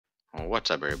Well,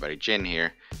 what's up everybody, Jin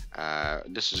here.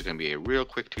 This is going to be a real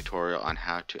quick tutorial on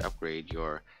how to upgrade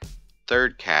your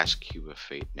third cast Cube of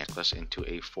Fate necklace into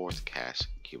a fourth cast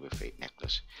Cube of Fate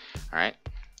necklace. Alright,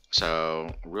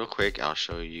 so real quick I'll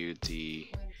show you the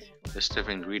list of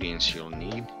ingredients you'll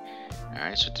need.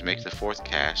 Alright, so to make the fourth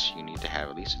cast you need to have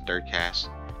at least a third cast,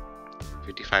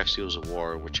 55 Seals of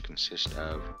War, which consist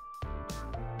of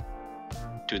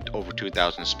over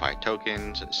 2,000 supply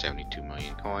tokens, 72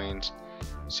 million coins,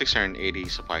 680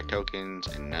 supply tokens,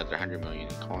 and another 100 million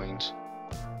in coins.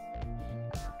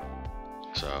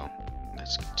 So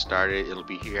let's get started. It'll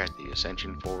be here at the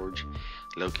Ascension Forge,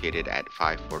 located at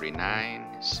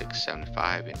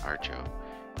 549-675 in Archo.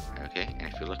 Okay,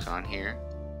 and if you look on here,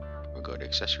 we'll go to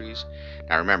accessories.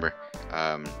 Now remember,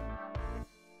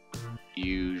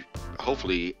 you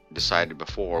hopefully decided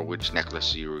before which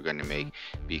necklace you were going to make,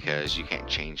 because you can't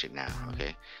change it now.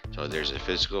 Okay, so there's a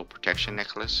physical protection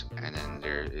necklace, and then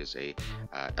there is a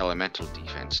elemental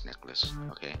defense necklace.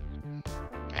 Okay,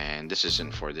 and this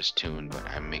isn't for this tune, but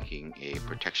I'm making a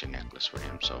protection necklace for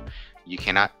him, so you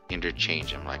cannot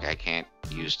interchange them. Like I can't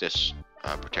use this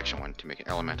protection one to make an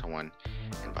elemental one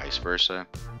and vice versa.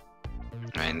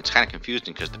 And it's kind of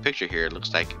confusing because the picture here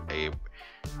looks like a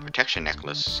protection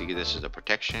necklace. See, this is the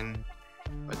protection,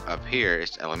 but up here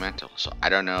it's elemental. So I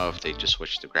don't know if they just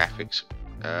switched the graphics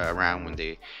around when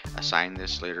they assign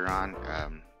this later on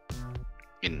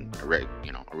in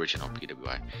original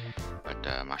PWI. But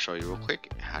I'll show you real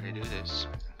quick how to do this.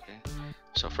 Okay,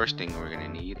 so first thing we're gonna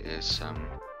need is some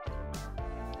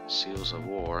Seals of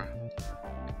War,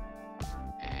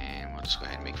 and we'll just go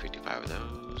ahead and make 55 of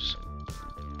those.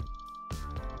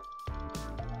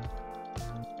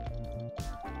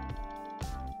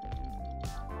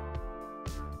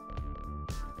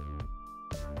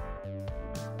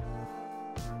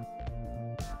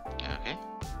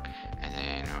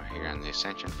 Here on the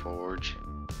Ascension Forge,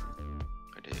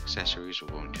 go to accessories. We're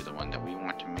going to the one that we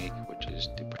want to make, which is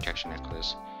the protection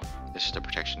necklace. This is the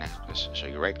protection necklace. So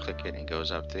you right click it and it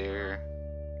goes up there.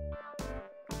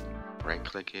 Right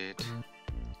click it.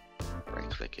 Right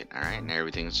click it. Alright, and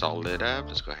everything's all lit up.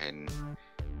 Let's go ahead and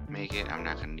make it. I'm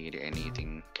not going to need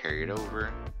anything carried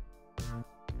over.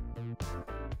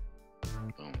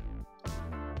 Boom.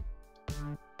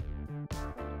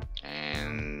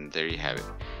 And there you have it.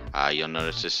 You'll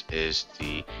notice this is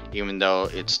even though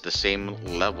it's the same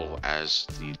level as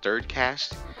the third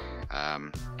cast,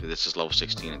 this is level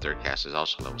 16 and third cast is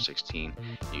also level 16.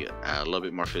 You get a little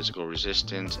bit more physical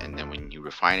resistance, and then when you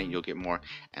refine it you'll get more,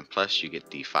 and plus you get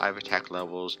the 5 attack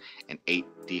levels and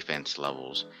 8 defense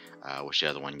levels, which the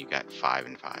other one you got 5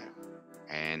 and 5,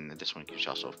 and this one gives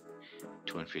you also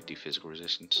 250 physical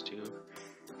resistance too.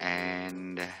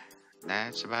 And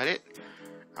that's about it.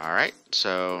 Alright,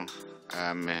 so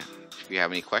if you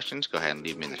have any questions, go ahead and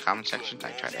leave them in the comment section.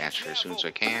 I try to answer as soon as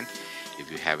I can.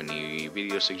 If you have any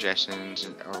video suggestions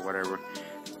or whatever,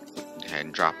 go ahead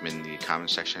and drop them in the comment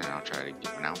section, and I'll try to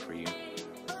get one out for you.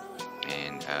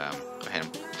 And go ahead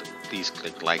and please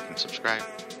click like and subscribe.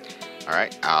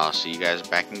 Alright, I'll see you guys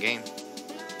back in game.